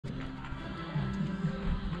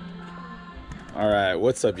All right,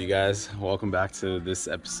 what's up, you guys? Welcome back to this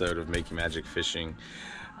episode of Making Magic Fishing.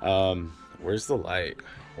 Where's the light?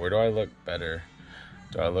 Where do I look better?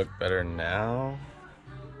 Do I look better now?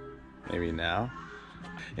 Maybe now?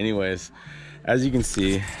 Anyways, as you can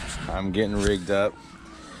see, I'm getting rigged up.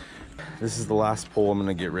 This is the last pole I'm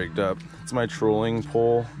gonna get rigged up. It's my trolling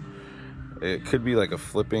pole. It could be like a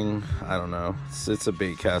flipping, I don't know. It's a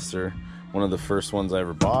bait caster. One of the first ones I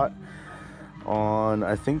ever bought on,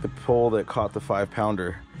 I think, the pole that caught the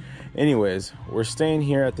 5-pounder. Anyways, we're staying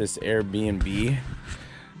here at this Airbnb.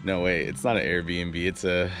 No, wait, it's not an Airbnb.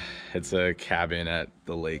 It's a cabin at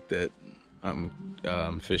the lake that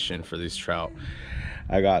I'm fishing for these trout.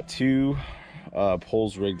 I got 2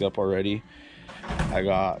 poles rigged up already. I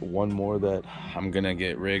got one more that I'm gonna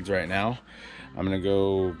get rigged right now. I'm gonna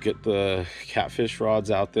go get the catfish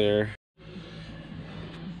rods out there.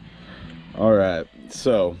 All right,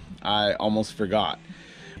 so I almost forgot.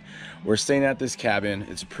 We're staying at this cabin.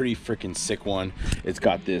 It's a pretty freaking sick one. It's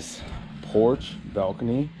got this porch,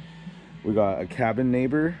 balcony. We got a cabin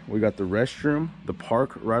neighbor. We got the restroom, the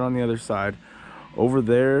park right on the other side. Over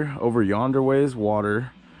there, over yonder way is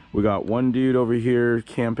water. We got one dude over here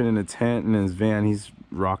camping in a tent in his van. He's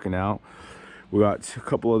rocking out. We got a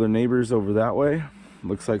couple other neighbors over that way.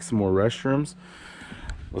 Looks like some more restrooms.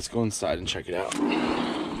 Let's go inside and check it out.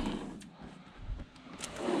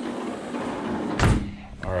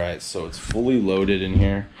 All right, so it's fully loaded in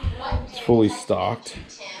here. It's fully stocked.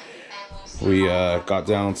 We got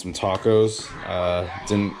down some tacos.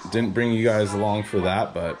 Didn't bring you guys along for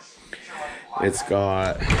that, but it's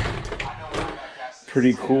got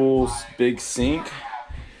pretty cool big sink,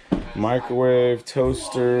 microwave,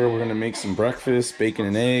 toaster. We're gonna make some breakfast, bacon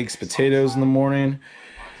and eggs, potatoes in the morning.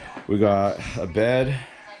 We got a bed.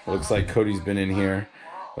 Looks like Cody's been in here,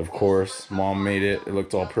 of course. Mom made it. It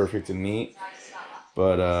looked all perfect and neat.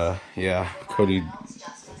 But yeah, Cody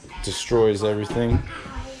destroys everything.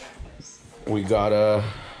 We got a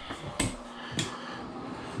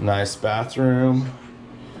nice bathroom,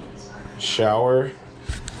 shower.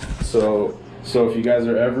 So if you guys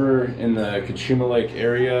are ever in the Cauchuma Lake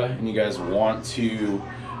area and you guys want to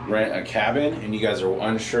rent a cabin and you guys are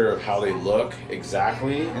unsure of how they look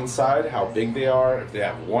exactly inside, how big they are, if they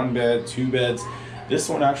have 1 bed, 2 beds, this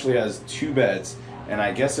one actually has 2 beds. And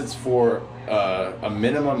I guess it's for a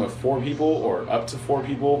minimum of 4 people or up to 4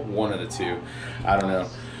 people, one of the two. I don't know.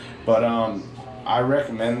 But I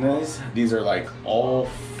recommend this. These are like all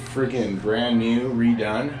freaking brand new,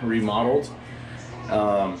 redone, remodeled.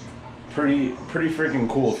 Pretty freaking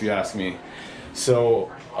cool if you ask me. So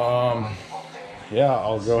yeah,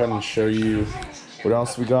 I'll go ahead and show you what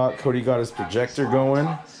else we got. Cody got his projector going.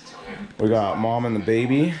 We got mom and the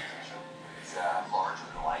baby.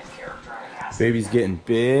 Baby's getting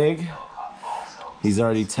big. He's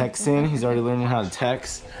already texting. He's already learning how to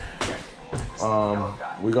text.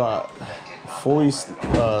 We got fully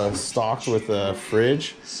stocked with a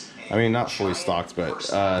fridge. I mean, not fully stocked,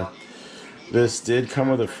 but this did come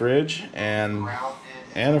with a fridge and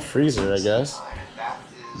a freezer, I guess.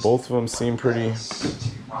 Both of them seem pretty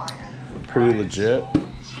legit.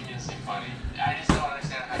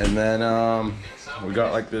 And then we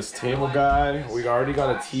got like this table guy. We already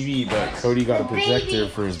got a TV, but Cody got a projector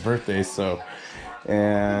for his birthday, so.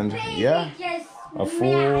 And yeah, a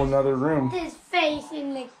full another room. His face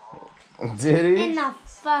in the Did he? in the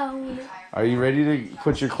phone. Are you ready to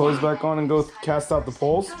put your clothes back on and go cast out the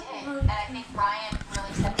poles?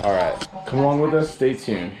 All right, come along with us. Stay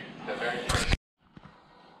tuned.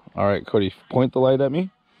 All right, Cody, point the light at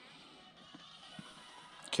me.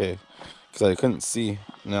 Okay, because I couldn't see.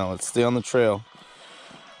 Now let's stay on the trail.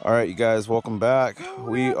 All right, you guys, welcome back.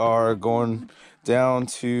 We are going down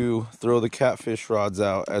to throw the catfish rods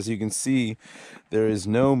out. As you can see, there is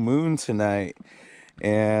no moon tonight,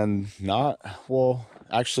 and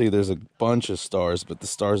actually there's a bunch of stars, but the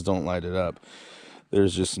stars don't light it up.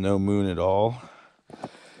 There's just no moon at all,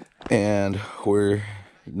 and we're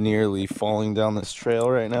nearly falling down this trail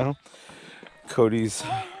right now. Cody's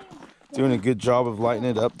doing a good job of lighting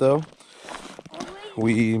it up though.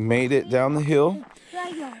 We made it down the hill.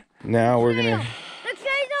 Now we're gonna. The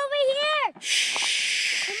trail's over here.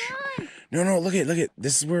 Shh. Come on. No, look at.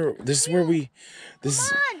 This is where we. Come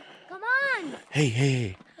on.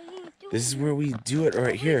 Hey. This is where we do it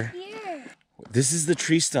right here. This is the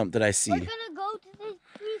tree stump that I see. We're gonna go to this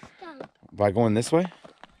tree stump. By going this way?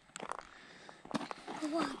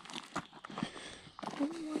 Come on.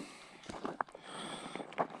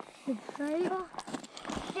 The trail?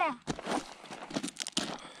 Yeah.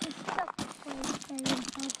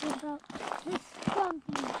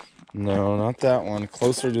 No, not that one.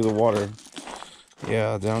 Closer to the water.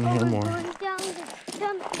 Yeah, down here more. Down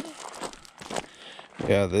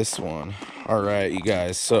Yeah, this one. All right, you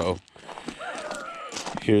guys. So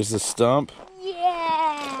here's the stump.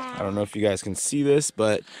 Yeah. I don't know if you guys can see this,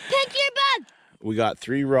 but Picture bug. we got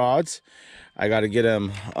 3 rods. I got to get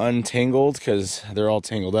them untangled because they're all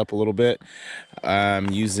tangled up a little bit. I'm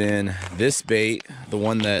using this bait, the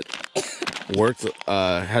one that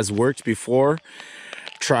has worked before,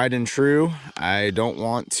 tried and true. I don't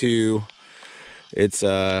want to. It's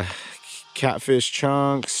catfish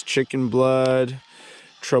chunks, chicken blood,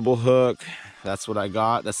 treble hook. That's what I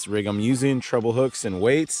got. That's the rig I'm using. Treble hooks and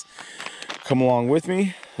weights. Come along with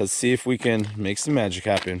me. Let's see if we can make some magic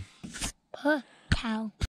happen.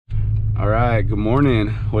 Cow. All right, good morning.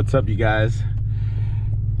 What's up, you guys?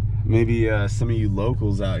 Maybe some of you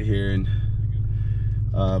locals out here and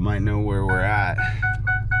might know where we're at,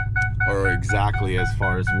 or exactly as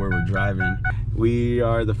far as where we're driving. We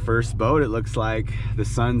are the first boat, it looks like. The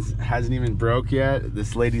sun hasn't even broke yet.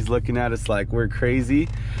 This lady's looking at us like we're crazy,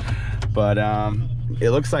 but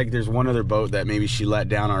it looks like there's one other boat that maybe she let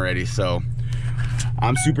down already, so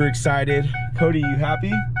I'm super excited. Cody, you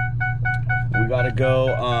happy? We gotta go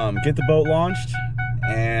get the boat launched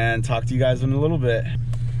and talk to you guys in a little bit.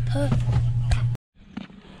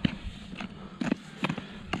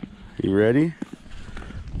 You ready?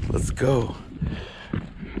 Let's go.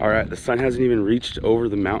 All right, the sun hasn't even reached over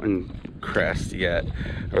the mountain crest yet,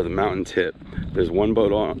 or the mountain tip. There's one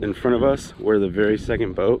boat in front of us. We're the very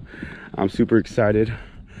second boat. I'm super excited.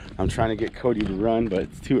 I'm trying to get Cody to run, but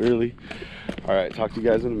it's too early. All right, talk to you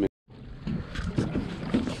guys in a minute.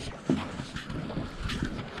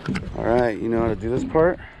 All right, you know how to do this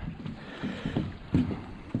part?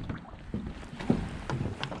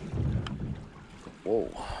 Whoa.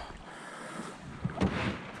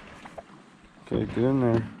 Okay, get in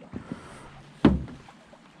there.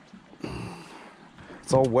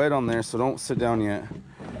 It's all wet on there, so don't sit down yet.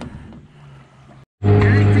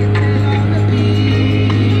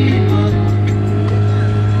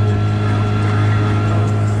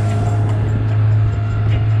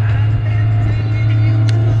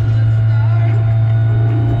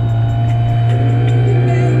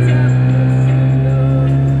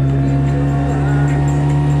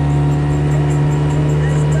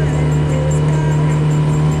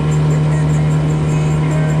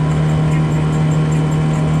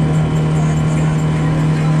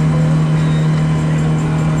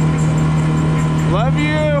 Love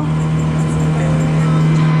you.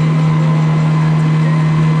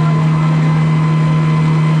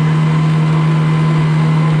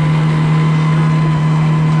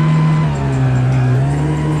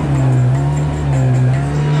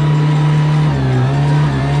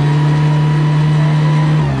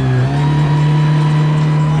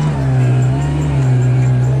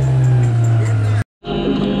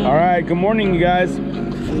 All right, good morning, you guys.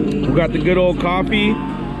 We got the good old coffee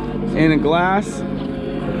in a glass,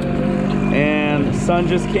 and the sun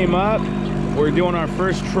just came up. We're doing our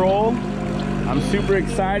first troll. I'm super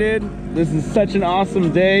excited. This is such an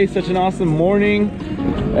awesome day, such an awesome morning.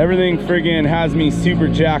 Everything friggin' has me super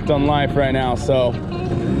jacked on life right now, so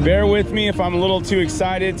bear with me if I'm a little too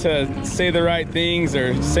excited to say the right things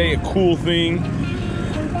or say a cool thing.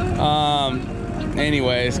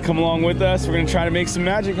 Anyways, come along with us. We're gonna try to make some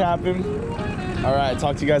magic happen. All right,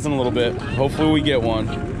 talk to you guys in a little bit. Hopefully we get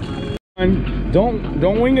one.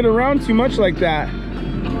 Don't wing it around too much like that.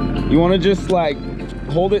 You want to just like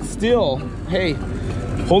hold it still. Hey,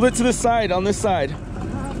 hold it to the side, on this side.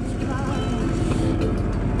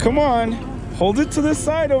 Come on, hold it to this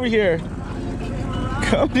side over here.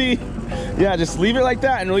 Cody, yeah, just leave it like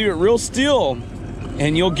that and leave it real still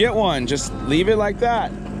and you'll get one. Just leave it like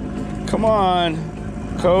that. Come on,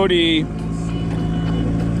 Cody.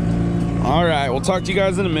 All right, we'll talk to you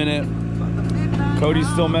guys in a minute. Cody's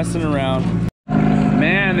still messing around.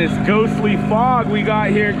 Man, this ghostly fog we got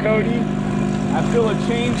here, Cody. I feel a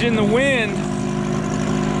change in the wind.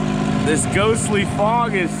 This ghostly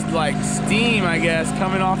fog is like steam, I guess,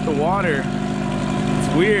 coming off the water.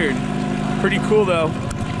 It's weird. Pretty cool though.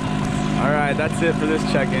 All right, that's it for this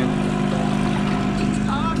check-in.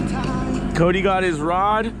 Cody got his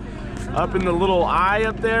rod up in the little eye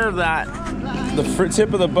up there of the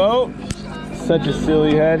tip of the boat. Such a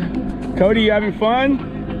silly head. Cody, you having fun?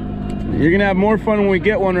 You're gonna have more fun when we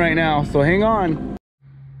get one right now, so hang on.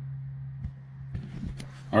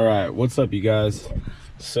 All right, what's up, you guys?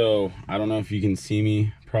 So I don't know if you can see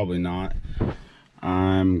me, probably not.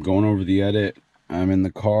 I'm going over the edit. I'm in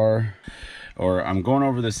the car, or I'm going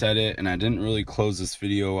over this edit, and I didn't really close this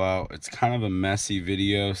video out. It's kind of a messy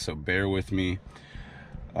video, so bear with me.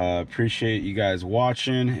 Appreciate you guys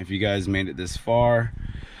watching. If you guys made it this far,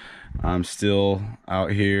 I'm still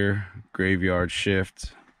out here, graveyard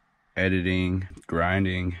shift, editing,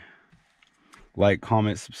 grinding. Like,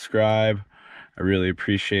 comment, subscribe. I really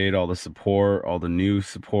appreciate all the support, all the new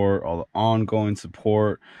support, all the ongoing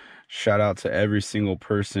support. Shout out to every single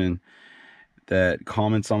person that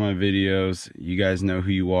comments on my videos. You guys know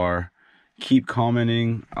who you are. Keep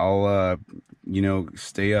commenting. I'll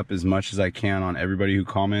stay up as much as I can on everybody who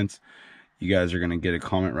comments. You guys are gonna get a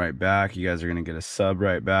comment right back. You guys are gonna get a sub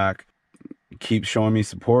right back. Keep showing me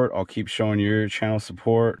support. I'll keep showing your channel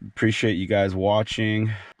support. Appreciate you guys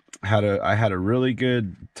watching. I had a really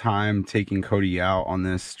good time taking Cody out on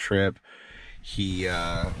this trip. We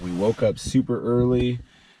woke up super early.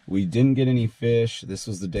 We didn't get any fish. This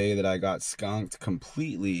was the day that I got skunked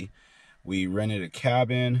completely. We rented a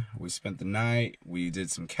cabin. We spent the night. We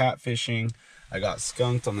did some catfishing. I got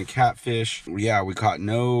skunked on the catfish. Yeah, we got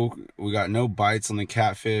no bites on the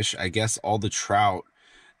catfish. I guess all the trout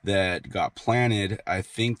that got planted, I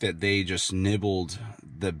think that they just nibbled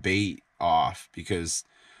the bait off because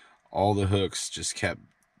all the hooks just kept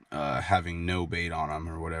having no bait on them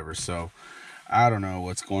or whatever. So I don't know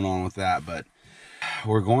what's going on with that, but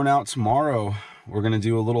we're going out tomorrow. We're gonna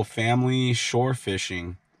do a little family shore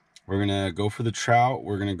fishing. We're gonna go for the trout.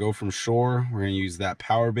 We're gonna go from shore. We're gonna use that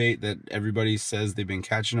power bait that everybody says they've been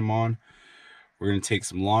catching them on. We're gonna take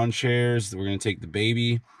some lawn chairs. We're gonna take the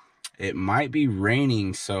baby. It might be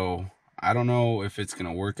raining, so I don't know if it's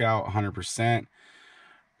gonna work out 100%.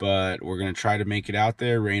 But we're gonna try to make it out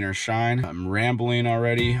there, rain or shine. I'm rambling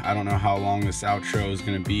already. I don't know how long this outro is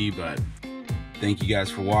gonna be, but thank you guys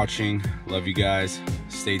for watching. Love you guys.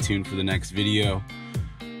 Stay tuned for the next video.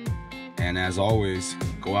 And as always,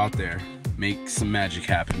 go out there, make some magic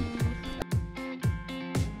happen.